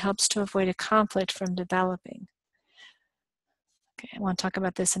procedure and helps to avoid a conflict from developing. Okay, I want to talk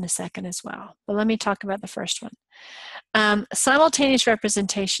about this in a second as well, but let me talk about the first one. Simultaneous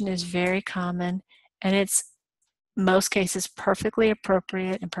representation is very common, and it's most cases perfectly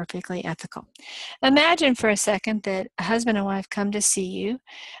appropriate and perfectly ethical. Imagine for a second that a husband and wife come to see you.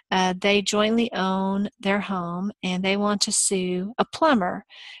 They jointly own their home, and they want to sue a plumber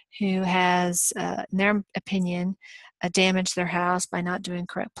who has, in their opinion, damaged their house by not doing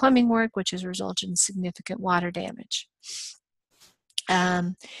correct plumbing work, which has resulted in significant water damage.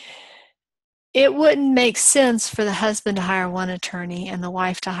 It wouldn't make sense for the husband to hire one attorney and the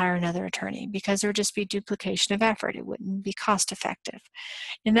wife to hire another attorney because there would just be duplication of effort. It wouldn't be cost effective.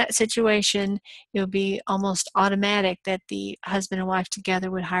 In that situation, it would be almost automatic that the husband and wife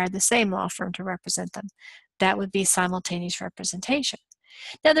together would hire the same law firm to represent them. That would be simultaneous representation.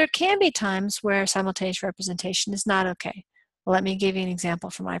 Now, there can be times where simultaneous representation is not okay. Well, let me give you an example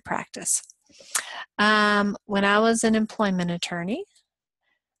from my practice. When I was an employment attorney,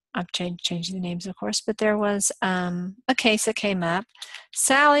 I'm changing the names, of course, but there was a case that came up.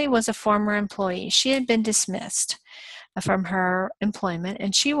 Sally was a former employee. She had been dismissed from her employment,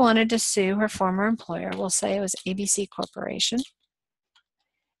 and she wanted to sue her former employer, we'll say it was ABC Corporation,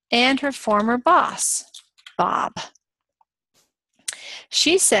 and her former boss, Bob.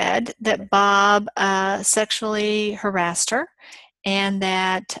 She said that Bob sexually harassed her, and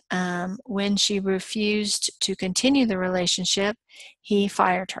that when she refused to continue the relationship, he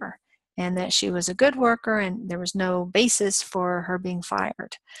fired her, and that she was a good worker and there was no basis for her being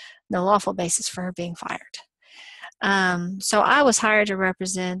fired, no lawful basis for her being fired. So I was hired to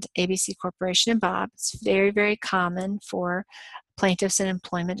represent ABC Corporation and Bob. It's very, very common for plaintiffs in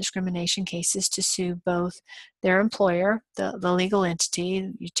employment discrimination cases to sue both their employer, the legal entity,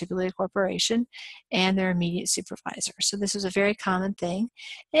 typically a corporation, and their immediate supervisor. So this is a very common thing.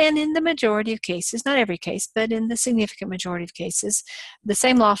 And in the majority of cases, not every case, but in the significant majority of cases, the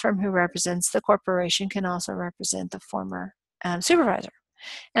same law firm who represents the corporation can also represent the former supervisor.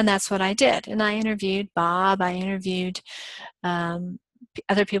 And that's what I did. And I interviewed Bob, I interviewed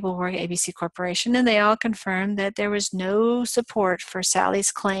other people who work at ABC Corporation, and they all confirmed that there was no support for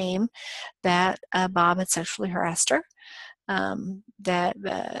Sally's claim that Bob had sexually harassed her. And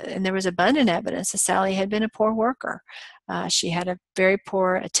there was abundant evidence that Sally had been a poor worker. She had a very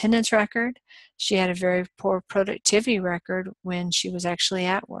poor attendance record. She had a very poor productivity record when she was actually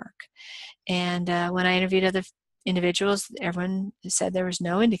at work. And when I interviewed other individuals, everyone said there was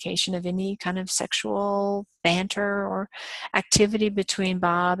no indication of any kind of sexual banter or activity between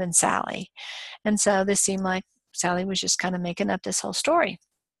Bob and Sally. And so this seemed like Sally was just kind of making up this whole story.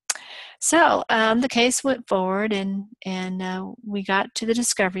 So the case went forward, and we got to the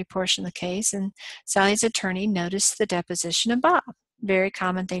discovery portion of the case, and Sally's attorney noticed the deposition of Bob. Very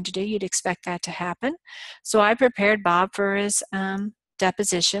common thing to do. You'd expect that to happen. So I prepared Bob for his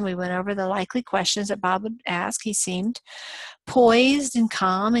deposition. We went over the likely questions that Bob would ask. He seemed poised and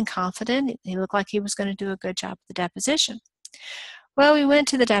calm and confident. He looked like he was going to do a good job of the deposition. Well, we went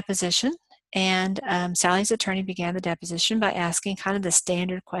to the deposition, and Sally's attorney began the deposition by asking kind of the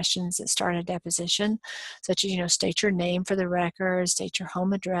standard questions that start a deposition, such as, state your name for the record, state your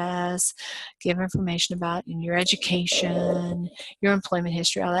home address, give information about your education, your employment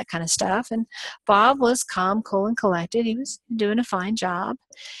history, all that kind of stuff. And Bob was calm, cool, and collected. He was doing a fine job.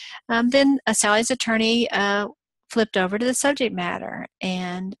 Then Sally's attorney flipped over to the subject matter,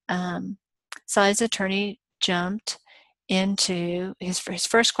 and Sally's attorney jumped into his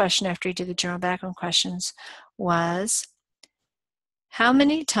first question after he did the general background questions was, how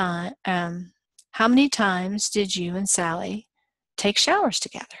many times did you and Sally take showers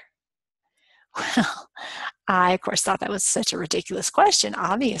together? Well, I, of course, thought that was such a ridiculous question.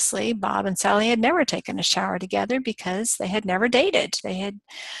 Obviously, Bob and Sally had never taken a shower together because they had never dated. They had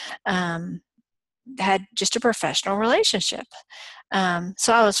had just a professional relationship.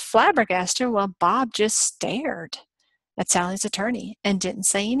 So I was flabbergasted while Bob just stared at Sally's attorney and didn't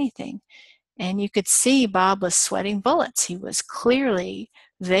say anything. And you could see Bob was sweating bullets. He was clearly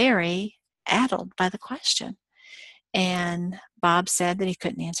very addled by the question. And Bob said that he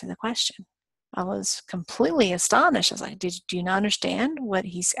couldn't answer the question. I was completely astonished. I was like, do you not understand what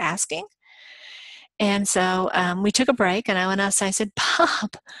he's asking? And so we took a break, and I went outside. I said,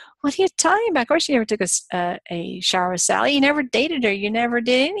 Bob, what are you talking about? Of course, you never took a shower with Sally. You never dated her. You never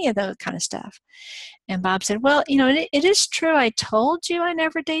did any of that kind of stuff. And Bob said, well, it is true. I told you I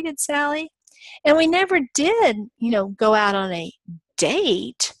never dated Sally. And we never did, go out on a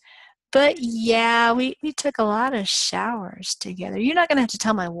date. But yeah, we took a lot of showers together. You're not going to have to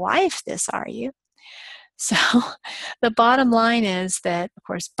tell my wife this, are you? So the bottom line is that, of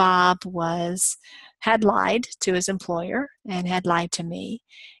course, Bob had lied to his employer and had lied to me.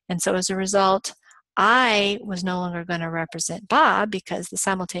 And so as a result, I was no longer going to represent Bob because the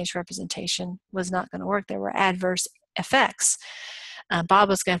simultaneous representation was not going to work. There were adverse effects. Bob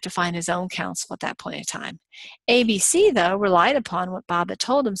was going to have to find his own counsel at that point in time. ABC, though, relied upon what Bob had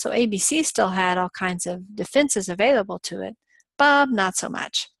told him, so ABC still had all kinds of defenses available to it. Bob, not so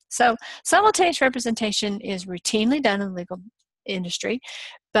much. So simultaneous representation is routinely done in the legal industry,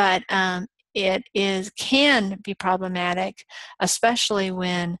 but can be problematic, especially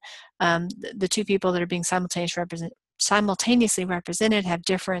when the two people that are being simultaneously represented have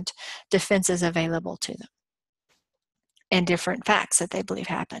different defenses available to them and different facts that they believe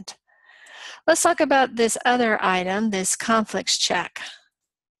happened. Let's talk about this other item, this conflicts check.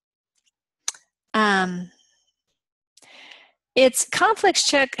 Its conflicts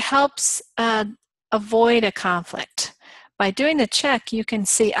check helps avoid a conflict. By doing the check, you can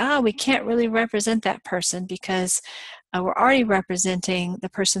see, we can't really represent that person because we're already representing the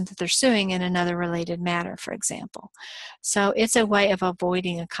person that they're suing in another related matter, for example. So it's a way of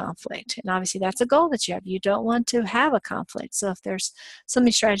avoiding a conflict. And obviously that's a goal that you have. You don't want to have a conflict. So if there's so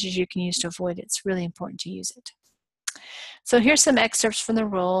many strategies you can use to avoid it, it's really important to use it. So here's some excerpts from the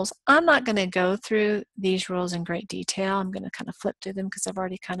rules. I'm not going to go through these rules in great detail. I'm going to kind of flip through them because I've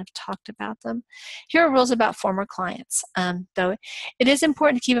already kind of talked about them. Here are rules about former clients. Though it is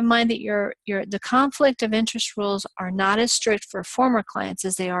important to keep in mind that the conflict of interest rules are not as strict for former clients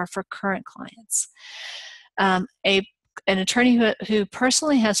as they are for current clients. An attorney who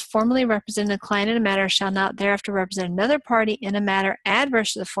personally has formally represented a client in a matter shall not thereafter represent another party in a matter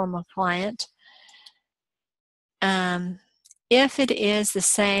adverse to the former client if it is the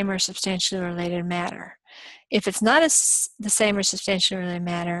same or substantially related matter. If it's not the same or substantially related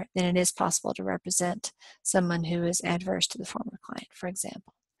matter, then it is possible to represent someone who is adverse to the former client, for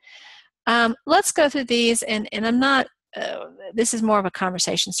example. Let's go through these, and I'm not, this is more of a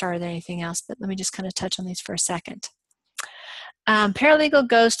conversation starter than anything else, but let me just kind of touch on these for a second. Paralegal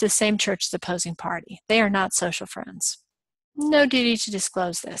goes to the same church as the opposing party. They are not social friends. No duty to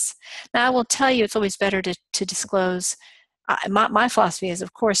disclose this. Now, I will tell you it's always better to disclose. My philosophy is,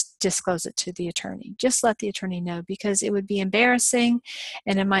 of course, disclose it to the attorney. Just let the attorney know, because it would be embarrassing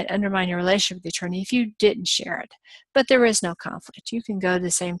and it might undermine your relationship with the attorney if you didn't share it. But there is no conflict. You can go to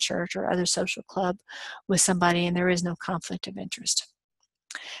the same church or other social club with somebody and there is no conflict of interest.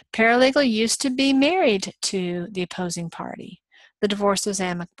 Paralegal used to be married to the opposing party. The divorce was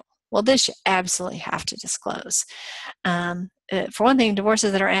amicable. Well, this you absolutely have to disclose. For one thing,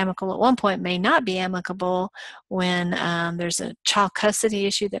 divorces that are amicable at one point may not be amicable when there's a child custody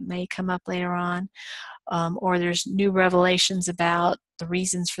issue that may come up later on, or there's new revelations about the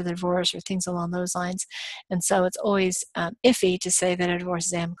reasons for the divorce or things along those lines. And so it's always iffy to say that a divorce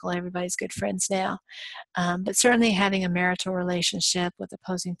is amicable. Everybody's good friends now. But certainly having a marital relationship with the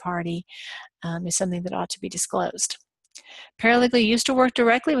opposing party is something that ought to be disclosed. Paralegal used to work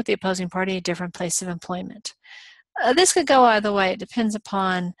directly with the opposing party at different places of employment. This could go either way. It depends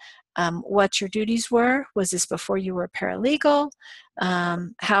upon what your duties were. Was this before you were a paralegal?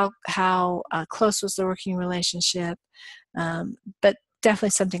 How close was the working relationship? But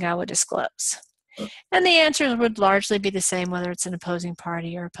definitely something I would disclose. And the answers would largely be the same whether it's an opposing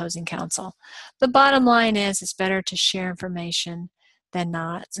party or opposing counsel. The bottom line is it's better to share information than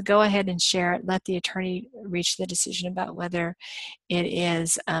not. So go ahead and share it. Let the attorney reach the decision about whether it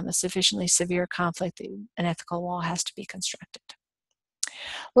is a sufficiently severe conflict that an ethical wall has to be constructed.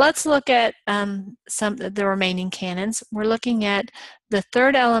 Let's look at some of the remaining canons. We're looking at the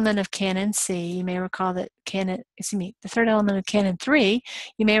third element of Canon C. You may recall that the third element of Canon 3,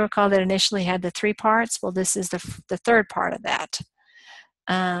 you may recall that initially had the 3 parts. Well, this is the third part of that.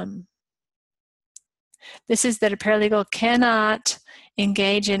 This is that a paralegal cannot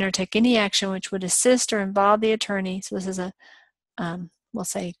engage in or take any action which would assist or involve the attorney. So this is a, we'll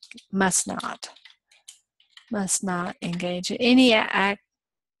say, must not engage in any act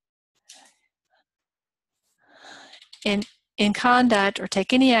in conduct or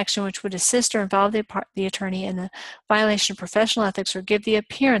take any action which would assist or involve the attorney in the violation of professional ethics or give the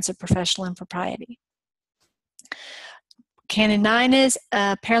appearance of professional impropriety. Canon 9 is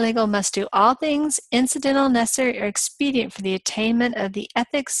paralegal must do all things incidental, necessary, or expedient for the attainment of the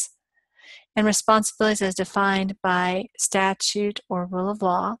ethics and responsibilities as defined by statute or rule of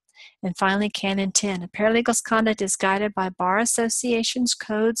law. And finally, Canon 10, a paralegal's conduct is guided by bar associations,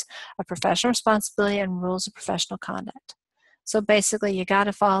 codes of professional responsibility, and rules of professional conduct. So basically, you got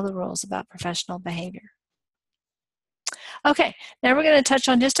to follow the rules about professional behavior. Okay, now we're going to touch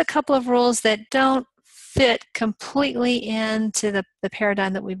on just a couple of rules that don't fit completely into the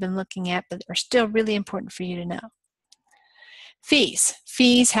paradigm that we've been looking at, but are still really important for you to know. Fees.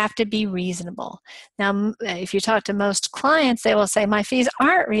 Fees have to be reasonable. Now, if you talk to most clients, they will say, my fees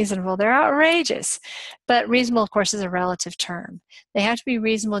aren't reasonable, they're outrageous. But reasonable, of course, is a relative term. They have to be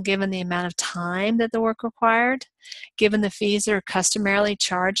reasonable given the amount of time that the work required, given the fees that are customarily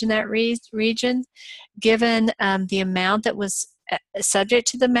charged in that region, given the amount that was subject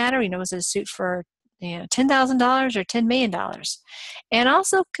to the matter. Was it a suit for $10,000 or $10 million. And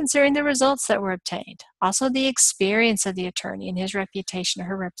also considering the results that were obtained. Also the experience of the attorney and his reputation or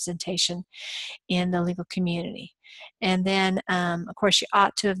her representation in the legal community. And then, of course, you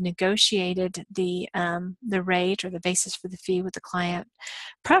ought to have negotiated the rate or the basis for the fee with the client,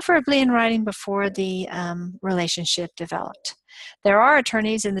 preferably in writing before the relationship developed. There are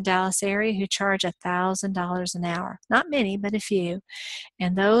attorneys in the Dallas area who charge $1,000 an hour. Not many, but a few.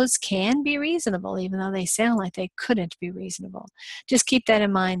 And those can be reasonable, even though they sound like they couldn't be reasonable. Just keep that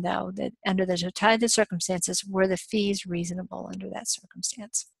in mind, though, that under the totality of the circumstances, were the fees reasonable under that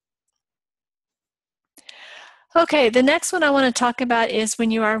circumstance? Okay, the next one I want to talk about is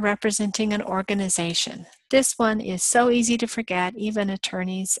when you are representing an organization. This one is so easy to forget. Even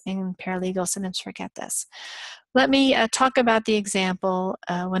attorneys and paralegals sometimes forget this. Let me talk about the example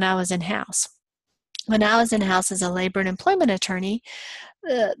when I was in-house. When I was in-house as a labor and employment attorney,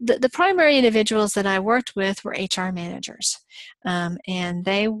 the primary individuals that I worked with were HR managers, and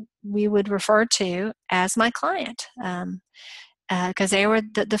we would refer to as my client. Because they were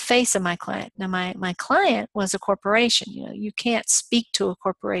the face of my client. Now, my client was a corporation. You can't speak to a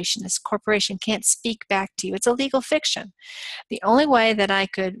corporation. This corporation can't speak back to you. It's a legal fiction. The only way that I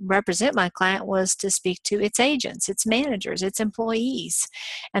could represent my client was to speak to its agents, its managers, its employees,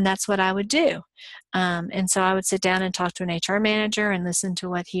 and that's what I would do. And so I would sit down and talk to an HR manager and listen to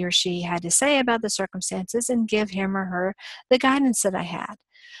what he or she had to say about the circumstances and give him or her the guidance that I had.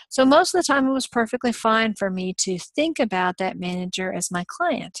 So most of the time it was perfectly fine for me to think about that manager as my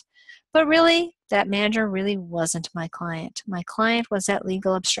client. But really, that manager really wasn't my client. My client was that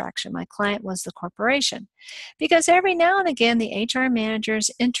legal abstraction. My client was the corporation. Because every now and again, the HR manager's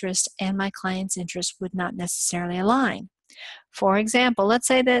interest and my client's interest would not necessarily align. For example, let's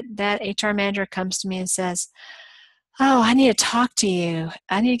say that HR manager comes to me and says, "Oh, I need to talk to you.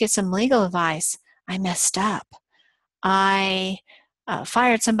 I need to get some legal advice. I messed up. I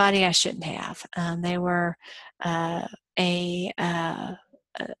fired somebody I shouldn't have. They were uh, a, uh,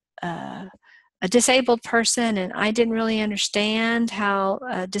 a, a disabled person, and I didn't really understand how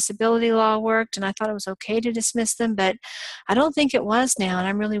disability law worked, and I thought it was okay to dismiss them, but I don't think it was now, and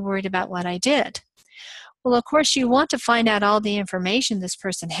I'm really worried about what I did." Well, of course, you want to find out all the information this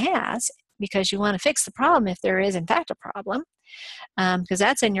person has because you want to fix the problem if there is, in fact, a problem, because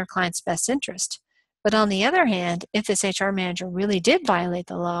that's in your client's best interest. But on the other hand, if this HR manager really did violate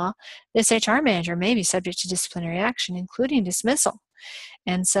the law, this HR manager may be subject to disciplinary action, including dismissal.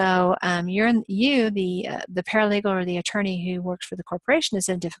 And so the paralegal or the attorney who works for the corporation is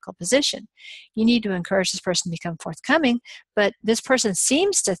in a difficult position. You need to encourage this person to become forthcoming, but this person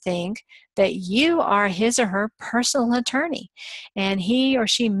seems to think that you are his or her personal attorney. And he or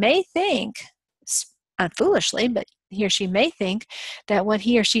she may think, foolishly, but he or she may think that what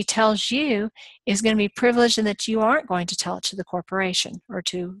he or she tells you is going to be privileged and that you aren't going to tell it to the corporation or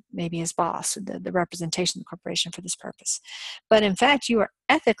to maybe his boss, the representation of the corporation for this purpose. But in fact, you are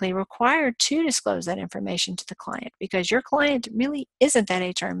ethically required to disclose that information to the client because your client really isn't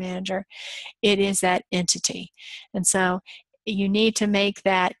that HR manager. It is that entity. And so you need to make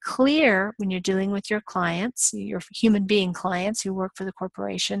that clear when you're dealing with your clients, your human being clients who work for the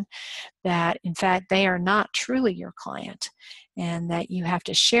corporation, that in fact they are not truly your client and that you have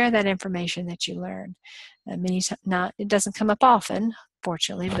to share that information that you learn. It doesn't come up often,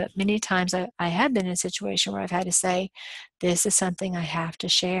 fortunately, but many times I have been in a situation where I've had to say, this is something I have to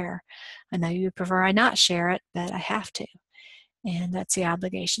share. I know you would prefer I not share it, but I have to. And that's the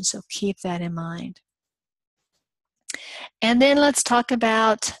obligation, so keep that in mind. And then let's talk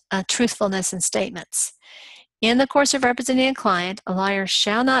about truthfulness in statements. In the course of representing a client, a lawyer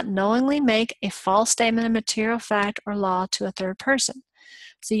shall not knowingly make a false statement of material fact or law to a third person.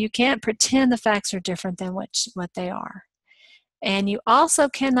 So you can't pretend the facts are different than what they are. And you also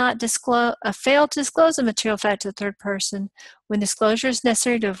cannot fail to disclose a material fact to the third person when disclosure is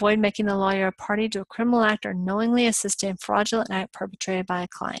necessary to avoid making the lawyer a party to a criminal act or knowingly assist in a fraudulent act perpetrated by a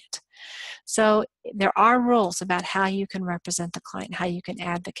client. So there are rules about how you can represent the client, how you can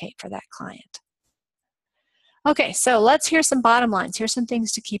advocate for that client. Okay, so let's hear some bottom lines. Here's some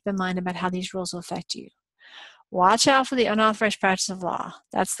things to keep in mind about how these rules will affect you. Watch out for the unauthorized practice of law.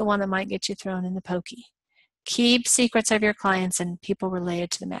 That's the one that might get you thrown in the pokey. Keep secrets of your clients and people related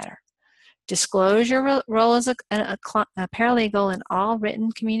to the matter. Disclose your role as a paralegal in all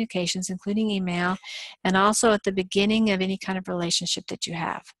written communications, including email, and also at the beginning of any kind of relationship that you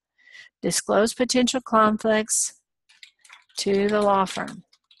have. Disclose potential conflicts to the law firm.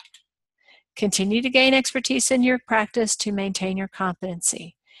 Continue to gain expertise in your practice to maintain your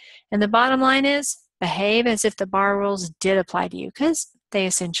competency. And the bottom line is, behave as if the bar rules did apply to you, because they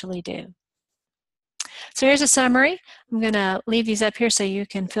essentially do. So here's a summary. I'm going to leave these up here so you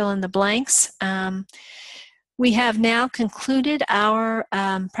can fill in the blanks. We have now concluded our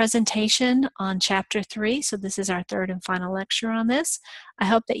presentation on Chapter 3, so this is our third and final lecture on this. I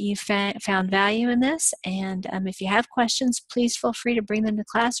hope that you found value in this, and if you have questions, please feel free to bring them to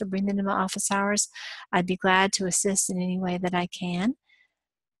class or bring them to my office hours. I'd be glad to assist in any way that I can.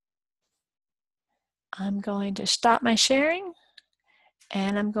 I'm going to stop my sharing,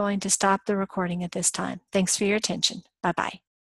 and I'm going to stop the recording at this time. Thanks for your attention. Bye-bye.